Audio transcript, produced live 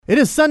It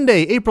is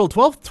Sunday, April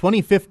 12th,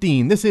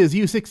 2015. This is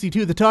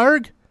U62 The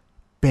Targ,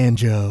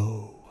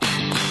 Banjo.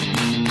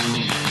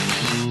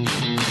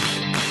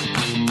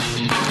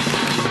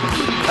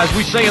 As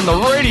we say in the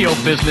radio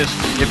business,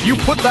 if you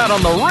put that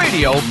on the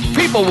radio,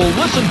 people will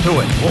listen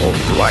to it. All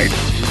right,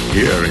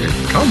 here it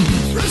comes.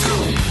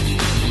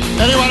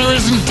 Anyone who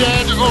isn't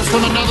dead or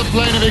from another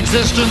plane of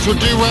existence would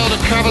do well to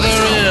cover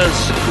their ears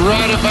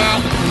right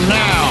about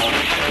now.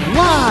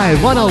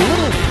 Live on a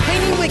little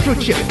tiny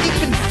microchip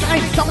deep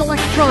inside some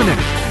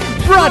electronics,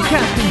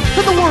 broadcasting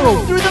to the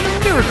world through the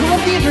miracle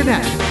of the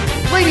internet.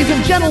 Ladies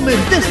and gentlemen,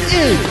 this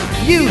is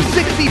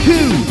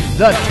U62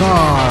 The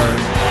Targ.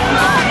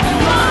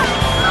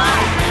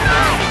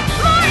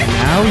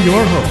 Now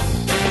your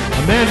host,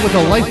 a man with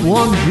a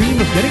lifelong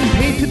dream of getting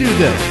paid to do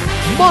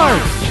this,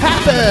 Mark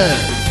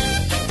Pappas.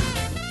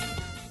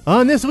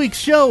 On this week's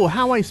show,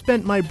 how I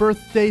spent my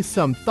birthday,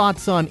 some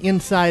thoughts on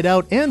Inside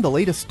Out, and the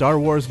latest Star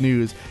Wars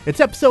news. It's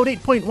episode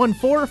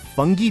 8.14,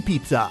 Fungi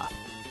Pizza.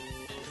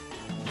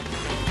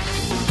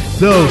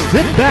 So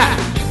sit back,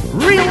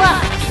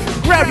 relax,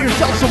 grab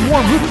yourself some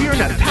warm root beer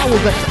and a towel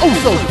that's oh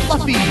so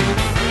fluffy.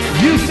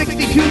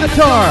 U62 The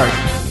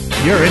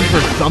Targ, you're in for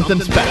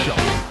something special.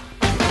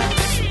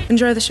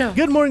 Enjoy the show.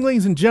 Good morning,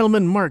 ladies and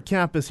gentlemen. Mark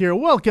Kappas here.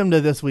 Welcome to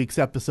this week's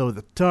episode of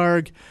The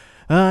Targ.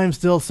 I'm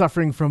still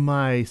suffering from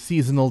my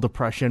seasonal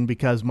depression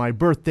because my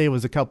birthday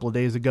was a couple of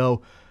days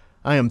ago.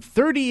 I am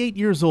 38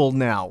 years old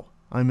now.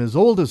 I'm as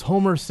old as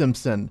Homer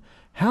Simpson.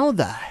 How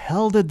the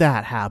hell did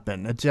that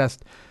happen?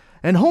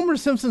 And Homer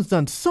Simpson's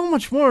done so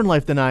much more in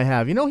life than I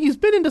have. You know, he's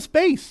been into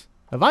space.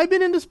 Have I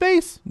been into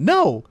space?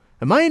 No.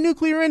 Am I a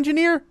nuclear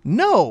engineer?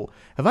 No.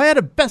 Have I had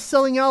a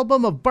best-selling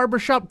album of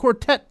barbershop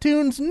quartet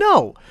tunes?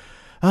 No.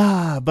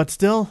 But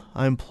still,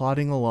 I'm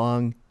plodding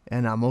along,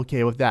 and I'm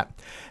okay with that.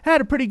 Had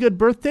a pretty good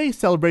birthday,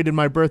 celebrated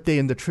my birthday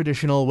in the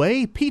traditional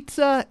way,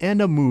 pizza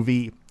and a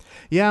movie.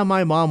 Yeah,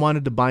 my mom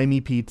wanted to buy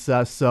me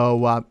pizza,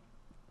 so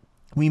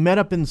we met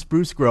up in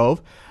Spruce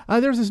Grove.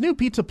 There's this new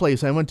pizza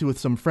place I went to with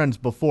some friends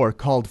before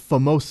called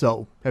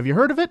Famoso. Have you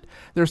heard of it?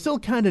 They're still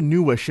kind of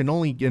newish and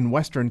only in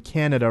Western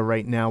Canada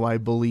right now, I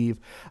believe.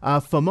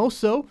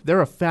 Famoso,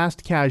 they're a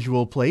fast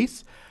casual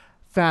place.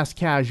 Fast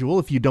casual,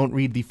 if you don't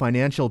read the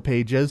financial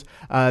pages,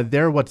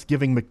 they're what's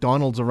giving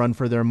McDonald's a run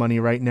for their money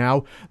right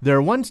now.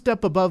 They're one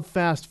step above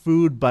fast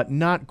food, but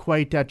not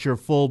quite at your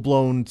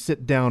full-blown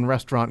sit-down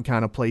restaurant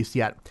kind of place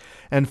yet.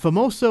 And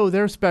Famoso,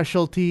 their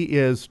specialty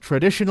is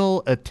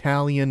traditional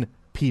Italian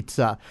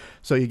pizza.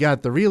 So you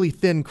got the really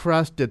thin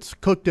crust, it's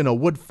cooked in a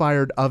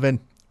wood-fired oven,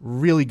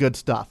 really good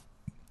stuff.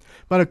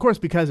 But of course,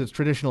 because it's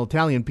traditional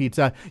Italian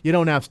pizza, you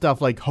don't have stuff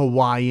like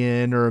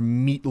Hawaiian or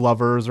meat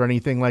lovers or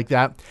anything like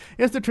that.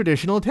 It's the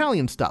traditional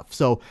Italian stuff.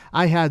 So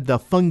I had the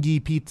fungi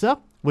pizza,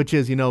 which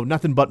is,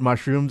 nothing but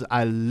mushrooms.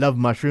 I love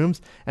mushrooms.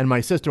 And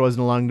my sister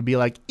wasn't along to be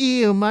like,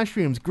 ew,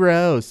 mushrooms,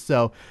 gross.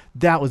 So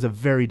that was a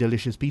very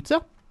delicious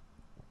pizza.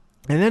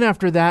 And then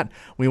after that,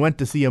 we went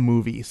to see a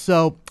movie.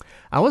 So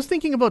I was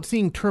thinking about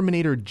seeing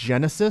Terminator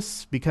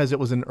Genesis because it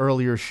was an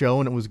earlier show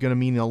and it was going to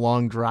mean a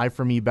long drive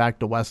for me back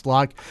to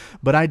Westlock.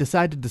 But I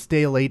decided to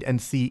stay late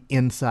and see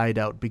Inside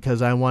Out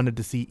because I wanted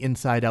to see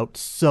Inside Out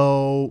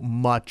so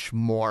much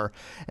more.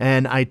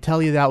 And I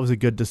tell you, that was a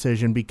good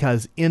decision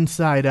because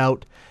Inside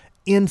Out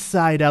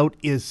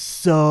is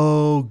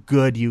so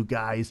good, you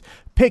guys.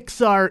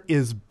 Pixar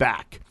is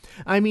back.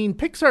 I mean,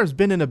 Pixar's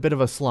been in a bit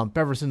of a slump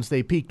ever since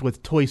they peaked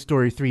with Toy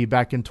Story 3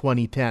 back in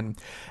 2010.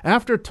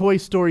 After Toy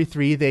Story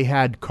 3, they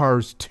had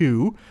Cars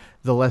 2.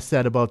 The less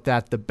said about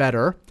that, the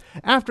better.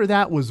 After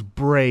that was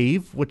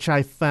Brave, which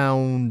I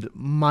found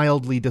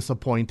mildly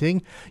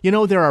disappointing.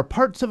 There are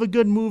parts of a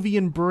good movie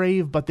in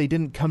Brave, but they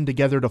didn't come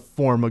together to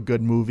form a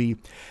good movie.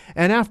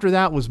 And after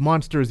that was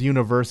Monsters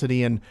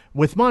University, and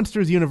with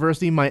Monsters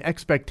University, my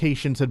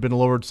expectations had been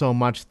lowered so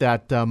much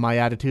that my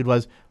attitude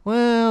was,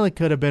 well, it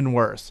could have been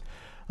worse.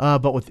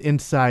 But with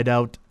Inside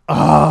Out,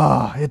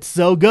 it's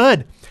so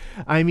good.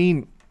 I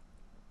mean,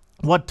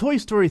 what Toy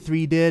Story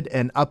 3 did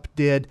and Up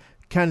did,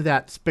 kind of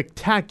that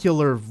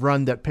spectacular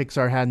run that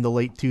Pixar had in the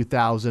late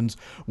 2000s,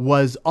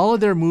 was all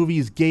of their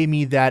movies gave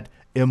me that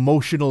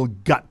emotional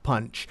gut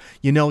punch.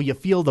 You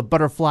feel the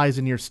butterflies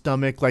in your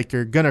stomach like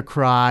you're gonna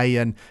cry,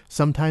 and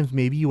sometimes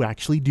maybe you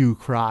actually do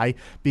cry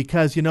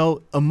because,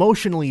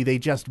 emotionally they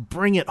just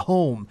bring it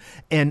home,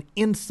 and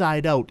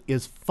Inside Out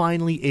is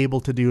finally able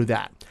to do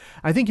that.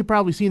 I think you've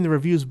probably seen the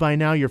reviews by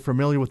now. You're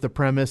familiar with the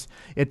premise.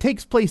 It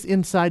takes place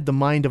inside the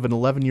mind of an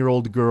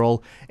 11-year-old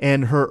girl,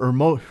 and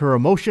her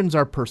emotions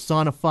are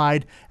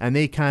personified, and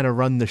they kind of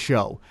run the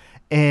show.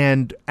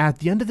 And at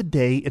the end of the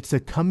day, it's a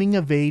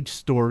coming-of-age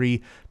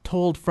story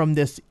told from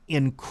this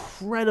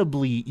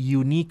incredibly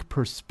unique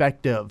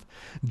perspective.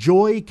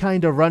 Joy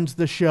kind of runs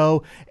the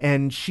show,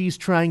 and she's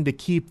trying to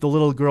keep the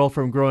little girl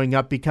from growing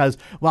up because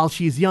while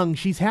she's young,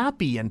 she's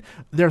happy, and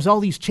there's all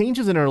these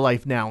changes in her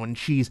life now, and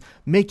she's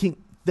making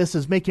this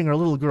is making our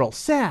little girl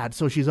sad.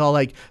 So she's all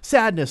like,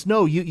 sadness,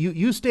 no,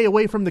 you stay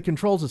away from the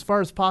controls as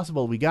far as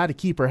possible. We got to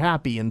keep her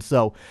happy. And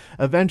so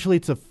eventually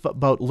it's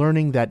about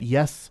learning that,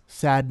 yes,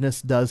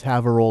 sadness does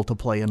have a role to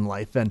play in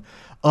life. And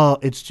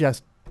it's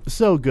just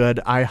so good.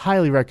 I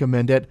highly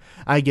recommend it.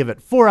 I give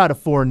it 4 out of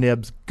 4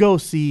 nibs. Go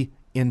see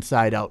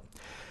Inside Out.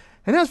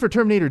 And as for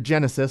Terminator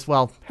Genisys,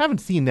 well,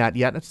 haven't seen that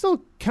yet. I'd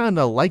still kind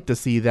of like to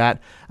see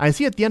that. I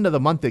see at the end of the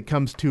month it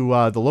comes to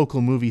the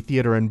local movie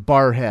theater in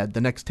Barrhead, the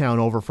next town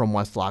over from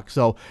Westlock.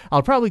 So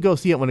I'll probably go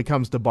see it when it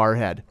comes to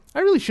Barrhead. I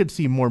really should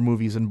see more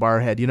movies in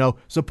Barrhead,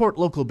 support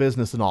local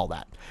business and all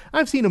that.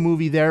 I've seen a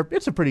movie there.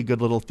 It's a pretty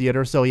good little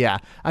theater. So yeah,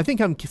 I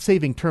think I'm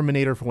saving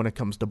Terminator for when it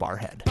comes to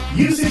Barrhead.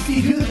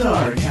 U62 The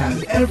Dark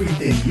has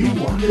everything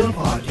you want in a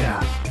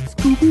podcast.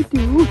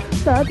 Scooby-Doo,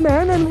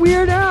 Batman, and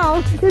Weird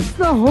Al. It's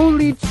the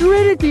holy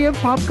trinity of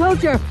pop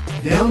culture.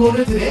 Download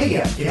it today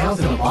at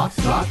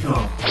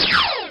TalesInABox.com.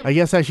 I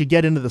guess I should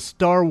get into the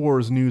Star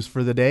Wars news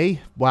for the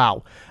day.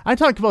 Wow. I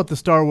talk about the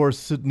Star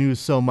Wars news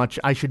so much,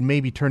 I should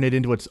maybe turn it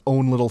into its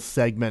own little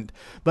segment.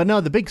 But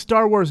no, the big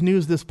Star Wars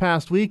news this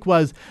past week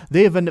was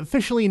they have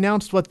officially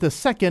announced what the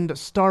second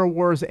Star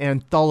Wars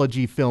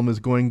anthology film is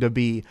going to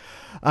be.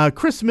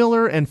 Chris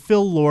Miller and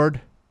Phil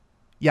Lord.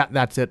 Yeah,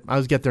 that's it. I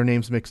always get their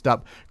names mixed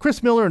up.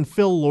 Chris Miller and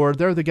Phil Lord,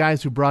 they're the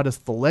guys who brought us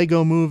the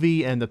Lego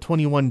Movie and the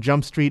 21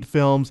 Jump Street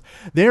films.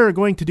 They're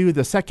going to do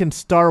the second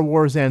Star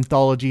Wars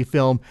anthology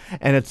film,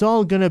 and it's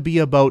all going to be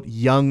about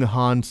young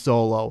Han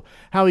Solo.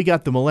 How he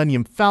got the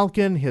Millennium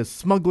Falcon, his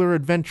smuggler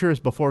adventures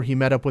before he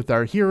met up with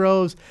our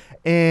heroes,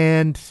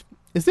 and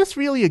is this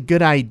really a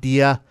good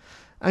idea?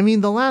 I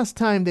mean, the last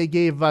time they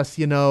gave us,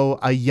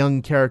 a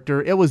young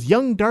character, it was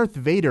young Darth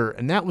Vader,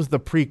 and that was the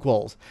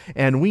prequels,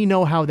 and we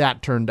know how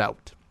that turned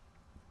out.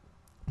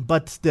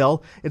 But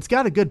still, it's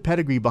got a good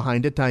pedigree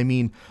behind it. I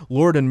mean,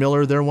 Lord and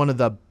Miller, they're one of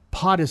the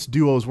hottest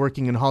duos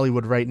working in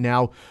Hollywood right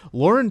now.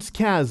 Lawrence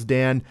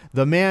Kasdan,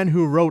 the man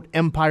who wrote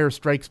Empire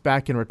Strikes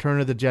Back and Return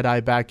of the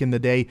Jedi back in the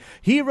day,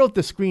 he wrote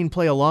the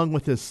screenplay along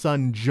with his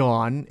son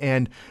John,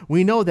 and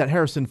we know that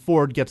Harrison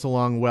Ford gets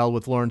along well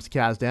with Lawrence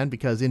Kasdan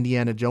because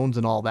Indiana Jones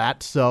and all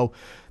that. So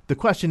the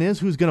question is,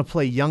 who's going to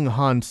play young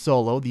Han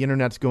Solo? The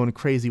internet's going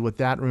crazy with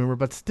that rumor,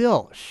 but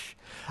still,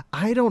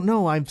 I don't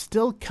know. I'm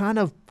still kind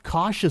of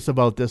cautious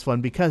about this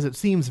one because it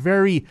seems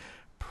very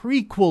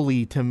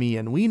prequel-y to me,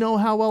 and we know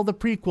how well the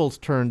prequels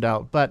turned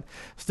out, but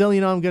still,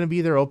 I'm going to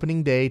be there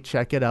opening day,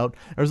 check it out.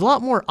 There's a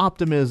lot more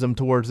optimism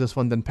towards this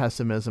one than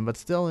pessimism, but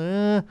still,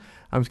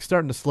 I'm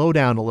starting to slow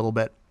down a little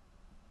bit.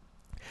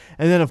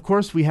 And then, of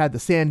course, we had the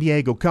San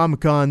Diego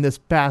Comic-Con this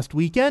past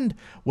weekend.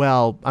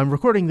 Well, I'm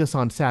recording this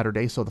on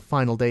Saturday, so the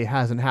final day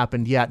hasn't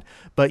happened yet.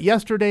 But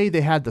yesterday,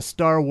 they had the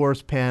Star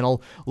Wars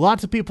panel.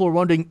 Lots of people are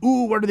wondering,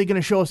 what are they going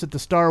to show us at the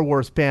Star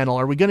Wars panel?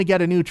 Are we going to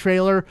get a new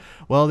trailer?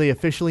 Well, they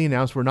officially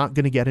announced we're not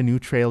going to get a new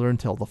trailer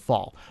until the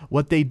fall.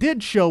 What they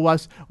did show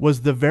us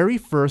was the very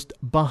first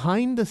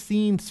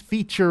behind-the-scenes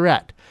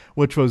featurette,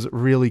 which was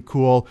really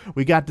cool.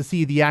 We got to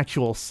see the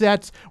actual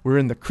sets. We're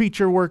in the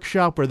Creature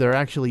Workshop where they're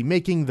actually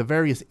making the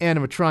various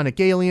animatronic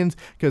aliens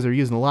because they're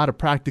using a lot of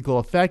practical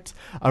effects.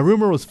 A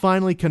rumor was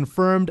finally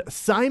confirmed.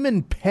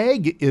 Simon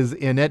Pegg is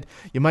in it.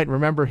 You might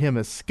remember him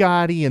as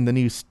Scotty in the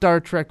new Star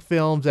Trek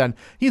films, and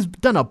he's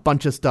done a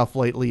bunch of stuff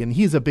lately, and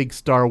he's a big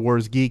Star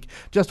Wars geek.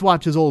 Just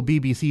watch his old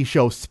BBC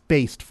show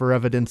Spaced for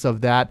evidence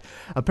of that.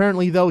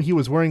 Apparently, though, he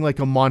was wearing like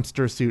a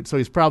monster suit, so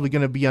he's probably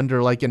going to be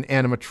under like an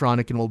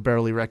animatronic and we'll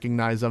barely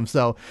recognize him.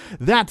 So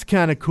that's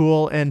kind of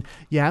cool, and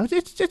yeah,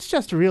 it's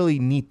just really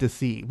neat to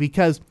see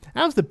because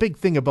that was the big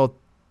thing about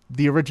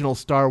the original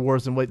Star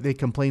Wars and what they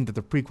complained that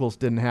the prequels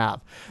didn't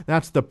have.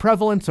 That's the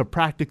prevalence of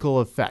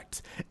practical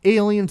effects.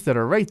 Aliens that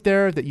are right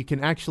there that you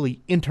can actually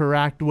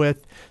interact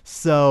with.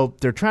 So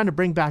they're trying to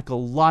bring back a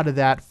lot of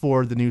that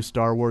for the new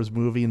Star Wars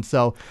movie. And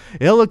so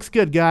it looks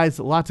good, guys.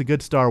 Lots of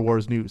good Star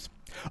Wars news.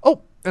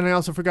 Oh, and I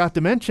also forgot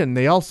to mention,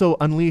 they also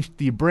unleashed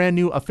the brand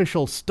new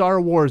official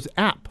Star Wars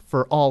app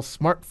for all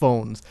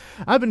smartphones.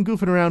 I've been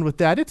goofing around with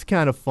that. It's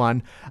kind of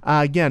fun.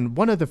 Again,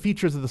 one of the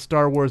features of the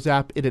Star Wars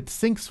app, it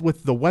syncs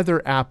with the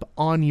weather app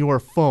on your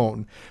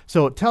phone.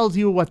 So it tells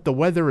you what the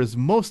weather is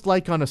most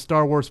like on a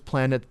Star Wars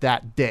planet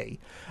that day.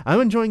 I'm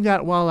enjoying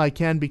that while I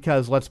can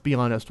because, let's be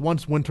honest,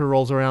 once winter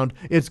rolls around,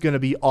 it's going to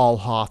be all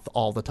Hoth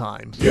all the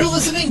time. You're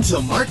listening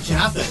to Mark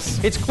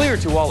Chappis It's clear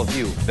to all of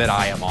you that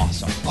I am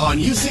awesome. on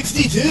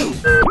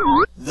U62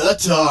 The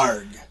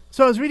Targ.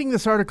 So I was reading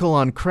this article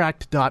on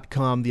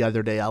Cracked.com the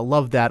other day. I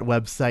love that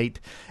website.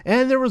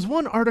 And there was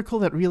one article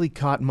that really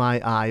caught my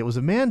eye. It was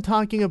a man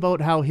talking about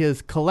how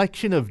his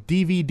collection of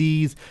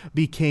DVDs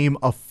became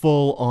a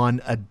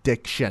full-on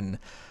addiction.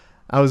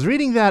 I was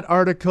reading that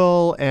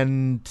article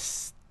and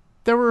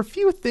there were a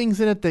few things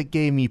in it that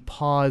gave me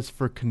pause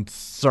for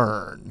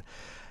concern.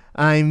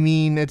 I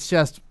mean, it's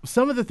just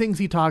some of the things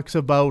he talks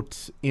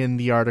about in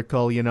the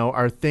article,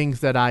 are things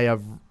that I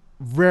have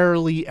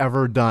rarely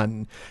ever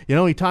done.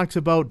 He talks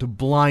about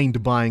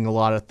blind buying a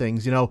lot of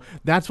things.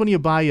 That's when you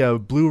buy a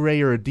Blu-ray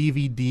or a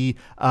DVD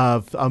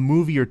of a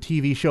movie or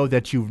TV show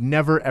that you've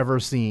never ever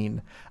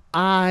seen.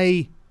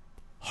 I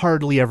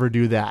hardly ever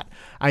do that.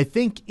 I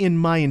think in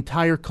my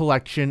entire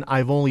collection,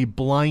 I've only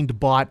blind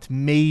bought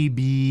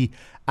maybe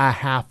a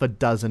half a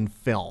dozen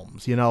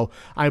films. You know,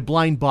 I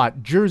blind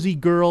bought Jersey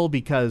Girl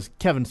because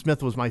Kevin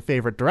Smith was my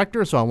favorite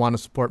director, so I want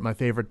to support my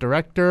favorite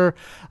director.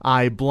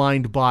 I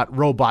blind bought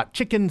Robot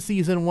Chicken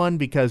Season 1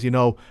 because, you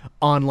know,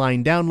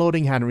 online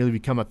downloading hadn't really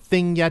become a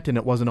thing yet, and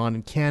it wasn't on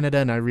in Canada,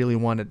 and I really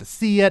wanted to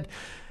see it.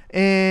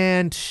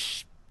 And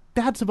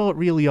that's about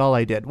really all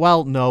I did.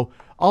 Well, no,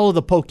 all of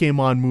the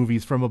Pokemon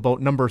movies from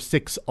about number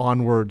 6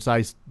 onwards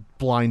I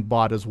blind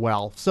bought as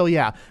well. So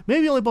yeah,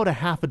 maybe only about a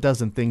half a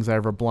dozen things I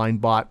ever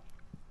blind bought.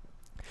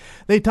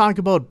 They talk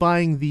about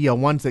buying the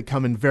ones that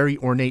come in very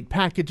ornate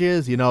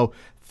packages, you know,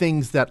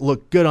 things that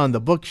look good on the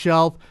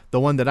bookshelf.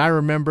 The one that I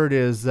remembered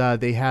is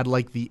they had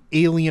like the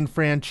Alien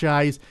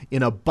franchise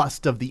in a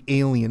bust of the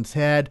alien's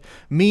head.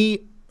 Me,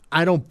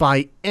 I don't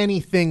buy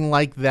anything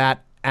like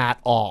that at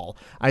all.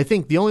 I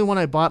think the only one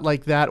I bought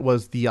like that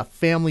was the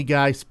Family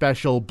Guy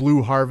special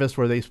Blue Harvest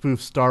where they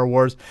spoofed Star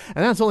Wars,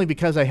 and that's only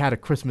because I had a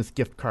Christmas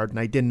gift card and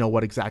I didn't know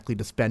what exactly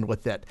to spend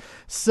with it.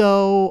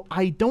 So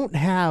I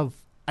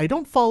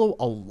don't follow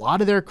a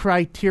lot of their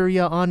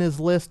criteria on his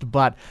list,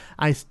 but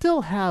I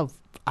still have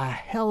a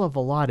hell of a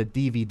lot of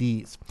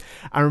DVDs.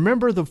 I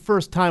remember the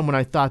first time when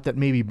I thought that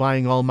maybe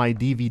buying all my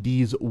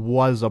DVDs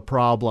was a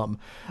problem.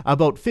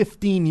 About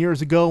 15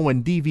 years ago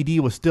when DVD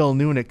was still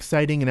new and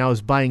exciting and I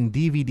was buying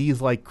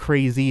DVDs like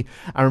crazy,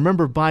 I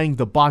remember buying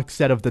the box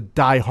set of the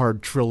Die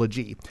Hard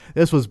trilogy.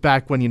 This was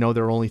back when, you know,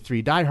 there were only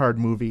 3 Die Hard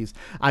movies.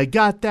 I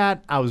got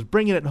that, I was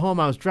bringing it home,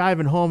 I was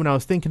driving home, and I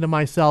was thinking to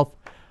myself,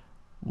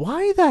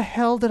 why the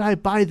hell did I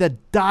buy the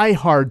Die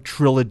Hard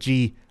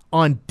trilogy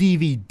on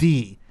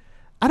DVD?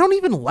 I don't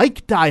even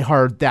like Die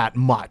Hard that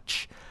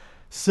much.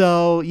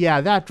 So,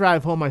 yeah, that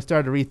drive home I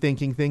started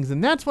rethinking things,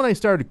 and that's when I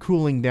started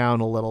cooling down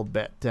a little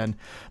bit.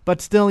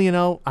 But still, you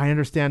know, I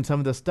understand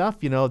some of the stuff.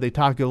 You know, they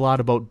talk a lot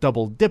about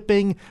double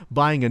dipping,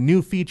 buying a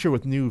new feature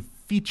with new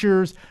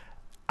features.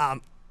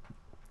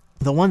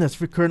 The one that's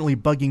currently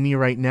bugging me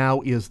right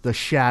now is The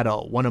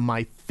Shadow, one of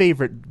my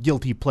favorite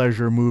guilty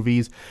pleasure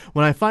movies.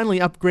 When I finally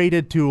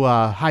upgraded to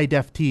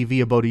high-def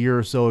TV about a year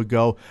or so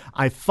ago,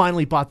 I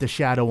finally bought The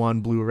Shadow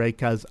on Blu-ray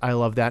because I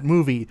love that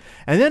movie.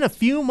 And then a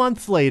few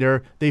months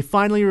later, they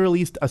finally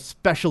released a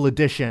special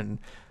edition.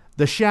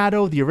 The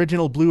Shadow, the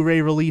original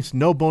Blu-ray release,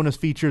 no bonus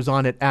features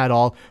on it at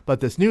all, but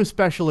this new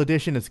special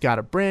edition, it's got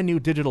a brand new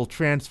digital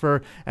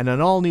transfer and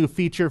an all-new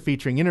feature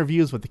featuring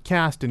interviews with the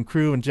cast and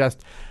crew and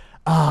just...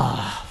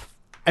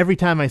 every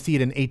time I see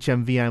it in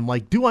HMV, I'm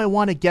like, do I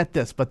want to get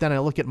this? But then I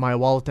look at my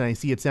wallet and I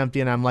see it's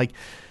empty and I'm like,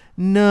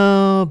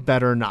 no,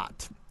 better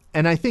not.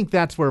 And I think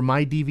that's where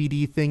my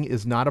DVD thing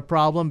is not a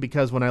problem,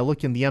 because when I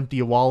look in the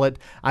empty wallet,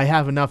 I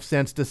have enough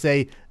sense to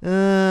say,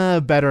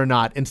 better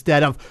not,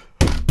 instead of,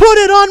 put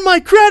it on my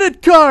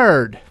credit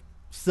card!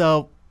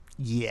 So,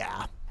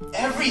 yeah.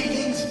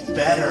 Everything's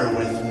better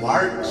with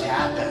Mark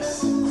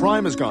Kappas.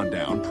 Crime has gone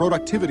down,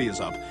 productivity is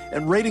up,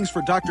 and ratings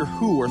for Doctor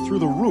Who are through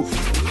the roof.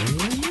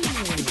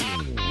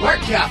 Mark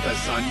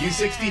Kappas on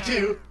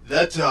U62,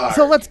 The Targ.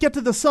 So let's get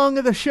to the song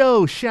of the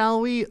show,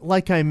 shall we?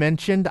 Like I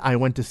mentioned, I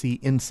went to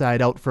see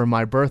Inside Out for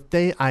my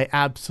birthday. I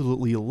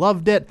absolutely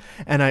loved it,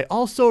 and I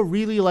also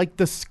really liked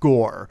the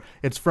score.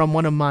 It's from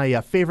one of my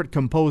favorite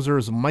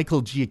composers,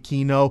 Michael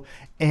Giacchino,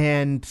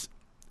 and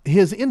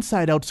his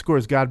Inside Out score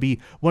has got to be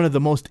one of the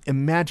most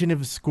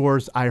imaginative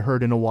scores I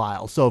heard in a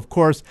while. So, of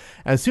course,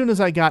 as soon as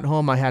I got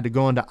home, I had to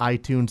go into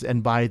iTunes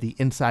and buy the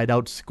Inside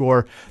Out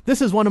score. This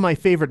is one of my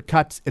favorite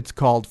cuts. It's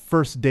called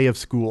First Day of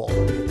School.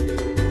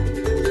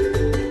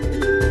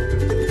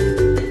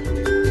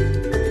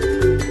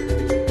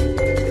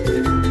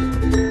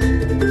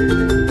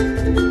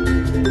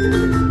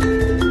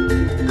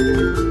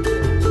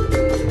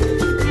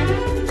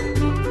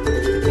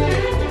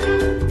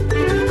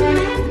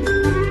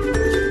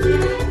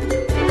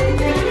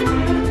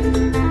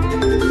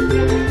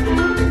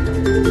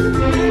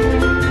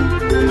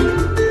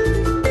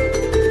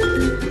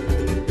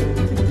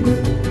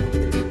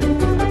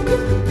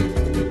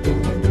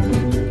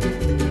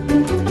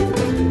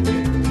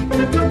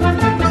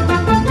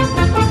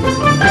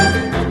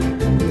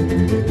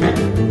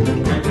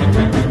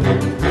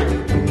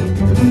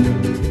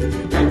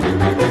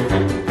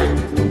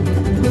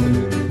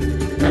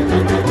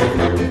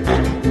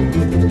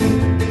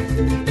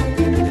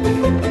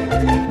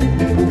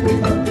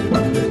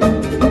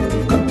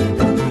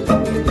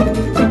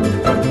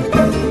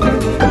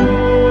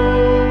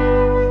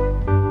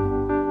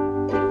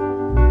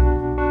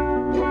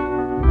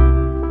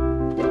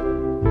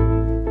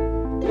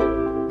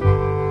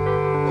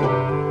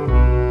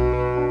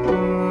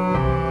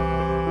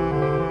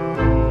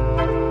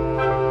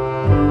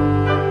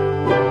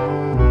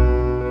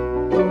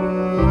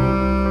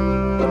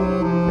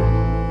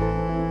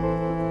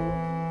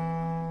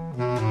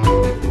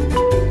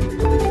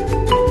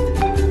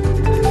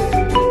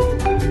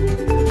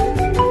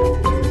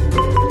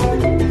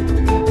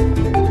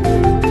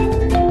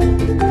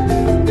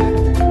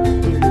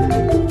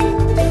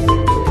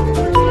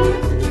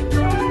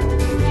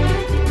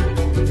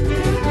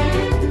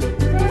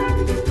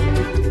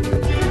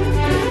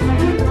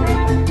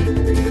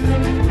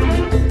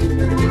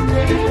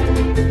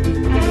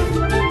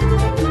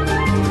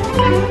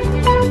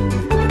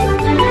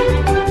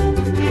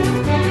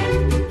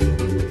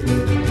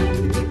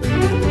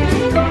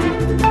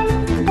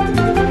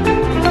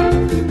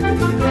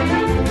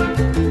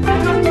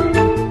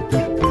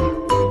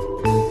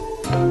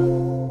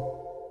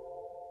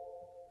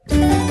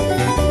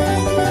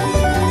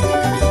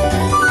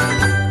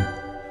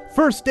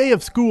 First Day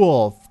of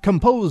School,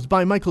 composed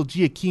by Michael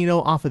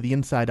Giacchino off of the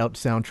Inside Out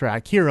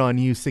soundtrack here on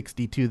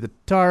U62 The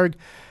Targ.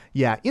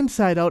 Yeah,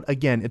 Inside Out,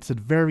 again, it's a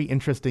very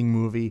interesting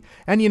movie.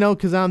 And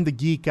because I'm the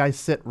geek, I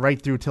sit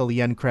right through till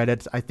the end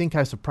credits. I think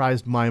I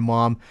surprised my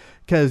mom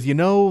because,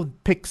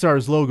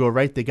 Pixar's logo,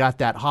 right? They got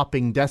that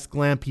hopping desk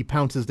lamp. He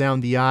pounces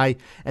down the eye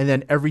and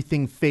then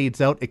everything fades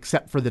out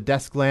except for the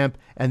desk lamp.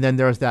 And then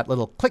there's that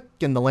little click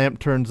and the lamp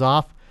turns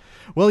off.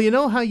 Well, you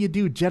know how you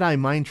do Jedi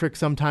mind trick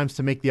sometimes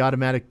to make the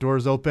automatic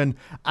doors open?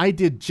 I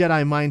did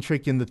Jedi mind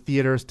trick in the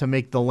theaters to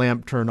make the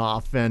lamp turn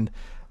off, and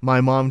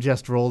my mom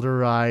just rolled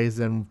her eyes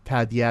and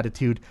had the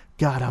attitude,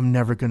 God, I'm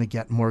never going to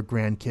get more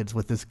grandkids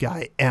with this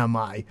guy, am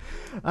I?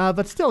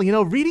 But still,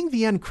 reading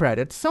the end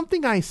credits,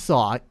 something I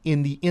saw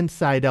in the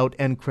Inside Out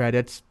end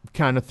credits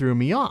kind of threw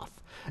me off.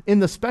 In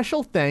the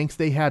special thanks,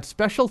 they had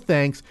special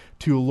thanks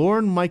to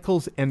Lorne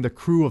Michaels and the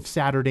crew of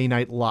Saturday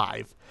Night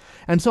Live.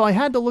 And so I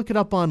had to look it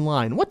up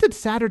online. What did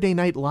Saturday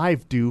Night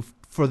Live do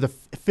for the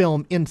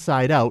film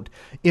Inside Out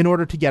in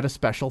order to get a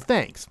special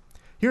thanks?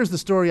 Here's the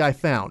story I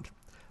found.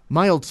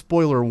 Mild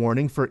spoiler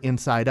warning for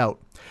Inside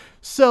Out.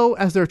 So,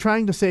 as they're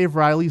trying to save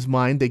Riley's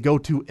mind, they go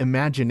to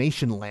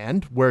Imagination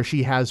Land, where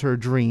she has her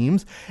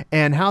dreams,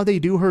 and how they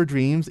do her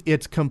dreams,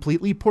 it's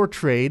completely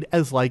portrayed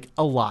as like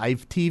a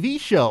live TV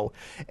show.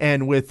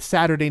 And with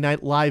Saturday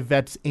Night Live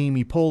vets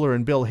Amy Poehler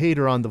and Bill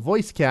Hader on the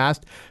voice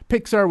cast,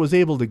 Pixar was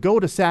able to go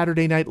to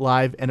Saturday Night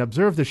Live and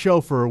observe the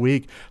show for a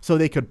week so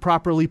they could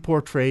properly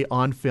portray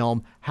on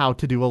film how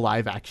to do a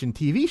live-action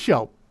TV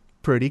show.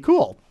 Pretty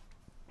cool.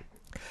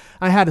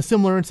 I had a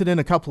similar incident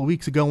a couple of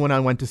weeks ago when I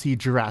went to see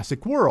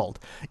Jurassic World.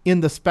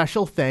 In the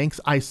special thanks,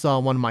 I saw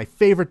one of my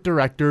favorite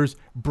directors,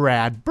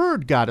 Brad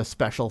Bird, got a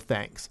special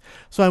thanks.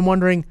 So I'm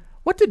wondering,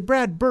 what did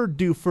Brad Bird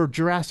do for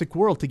Jurassic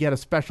World to get a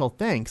special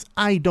thanks?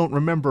 I don't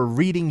remember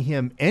reading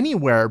him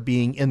anywhere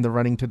being in the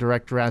running to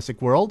direct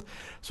Jurassic World.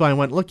 So I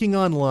went looking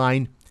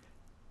online.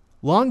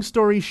 Long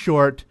story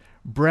short,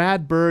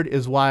 Brad Bird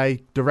is why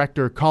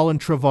director Colin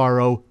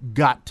Trevorrow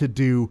got to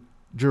do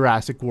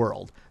Jurassic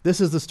World. This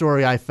is the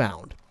story I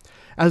found.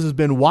 As has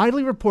been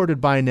widely reported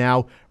by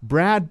now,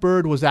 Brad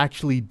Bird was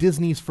actually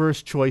Disney's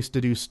first choice to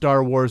do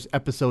Star Wars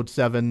Episode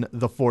 7,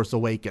 The Force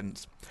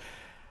Awakens.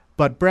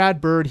 But Brad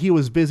Bird, he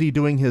was busy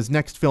doing his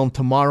next film,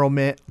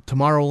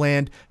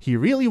 Tomorrowland. He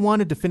really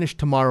wanted to finish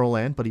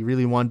Tomorrowland, but he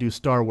really wanted to do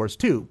Star Wars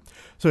too.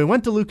 So he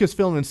went to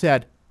Lucasfilm and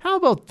said, how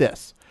about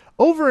this?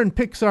 Over in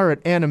Pixar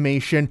at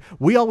Animation,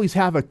 we always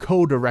have a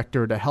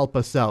co-director to help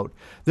us out.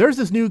 There's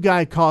this new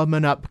guy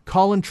coming up,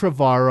 Colin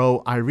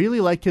Trevorrow. I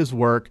really like his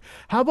work.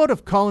 How about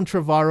if Colin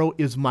Trevorrow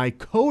is my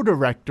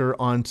co-director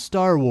on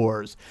Star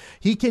Wars?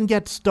 He can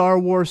get Star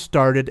Wars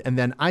started, and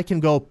then I can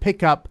go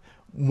pick up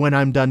when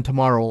I'm done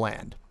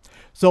Tomorrowland.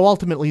 So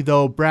ultimately,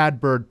 though, Brad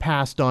Bird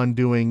passed on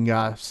doing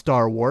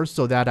Star Wars,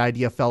 so that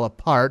idea fell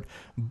apart.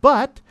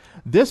 But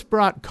this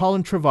brought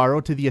Colin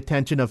Trevorrow to the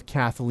attention of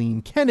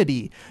Kathleen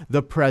Kennedy,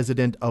 the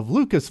president of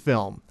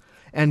Lucasfilm.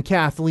 And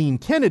Kathleen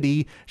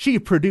Kennedy, she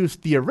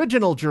produced the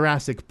original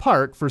Jurassic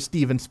Park for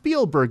Steven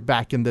Spielberg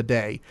back in the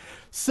day.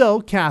 So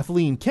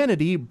Kathleen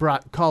Kennedy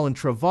brought Colin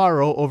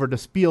Trevorrow over to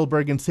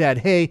Spielberg and said,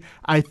 hey,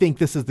 I think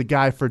this is the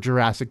guy for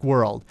Jurassic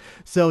World.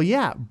 So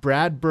yeah,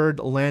 Brad Bird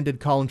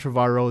landed Colin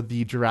Trevorrow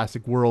the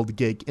Jurassic World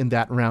gig in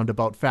that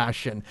roundabout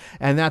fashion.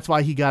 And that's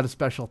why he got a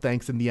special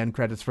thanks in the end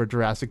credits for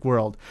Jurassic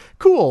World.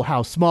 Cool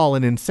how small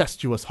and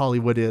incestuous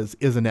Hollywood is,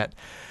 isn't it?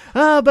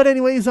 But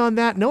anyways, on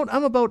that note,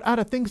 I'm about out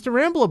of things to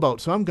ramble about,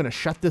 so I'm going to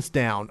shut this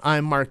down.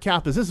 I'm Mark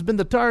Kappas. This has been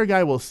The Targ.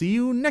 I will see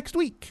you next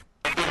week.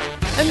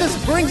 And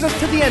this brings us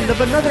to the end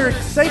of another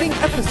exciting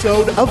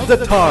episode of The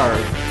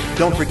Targ.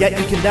 Don't forget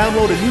you can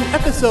download a new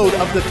episode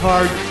of The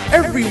Targ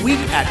every week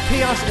at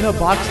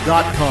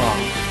chaosinabox.com.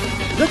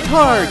 The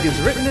Targ is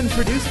written and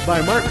produced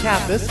by Mark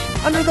Kappas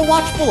under the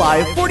watchful eye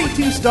of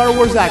 42 Star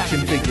Wars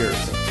action figures.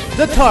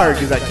 The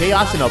Targ is a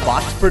Chaos in a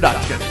Box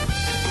production.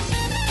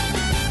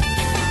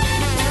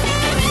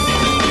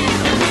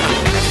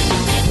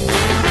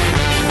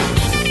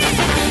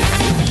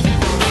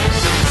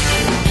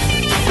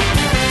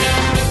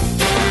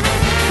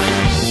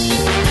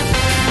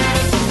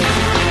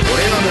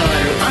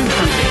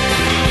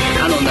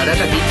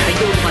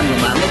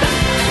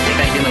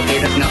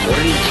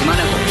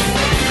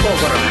心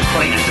が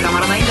これが捕ま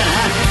らないんだ。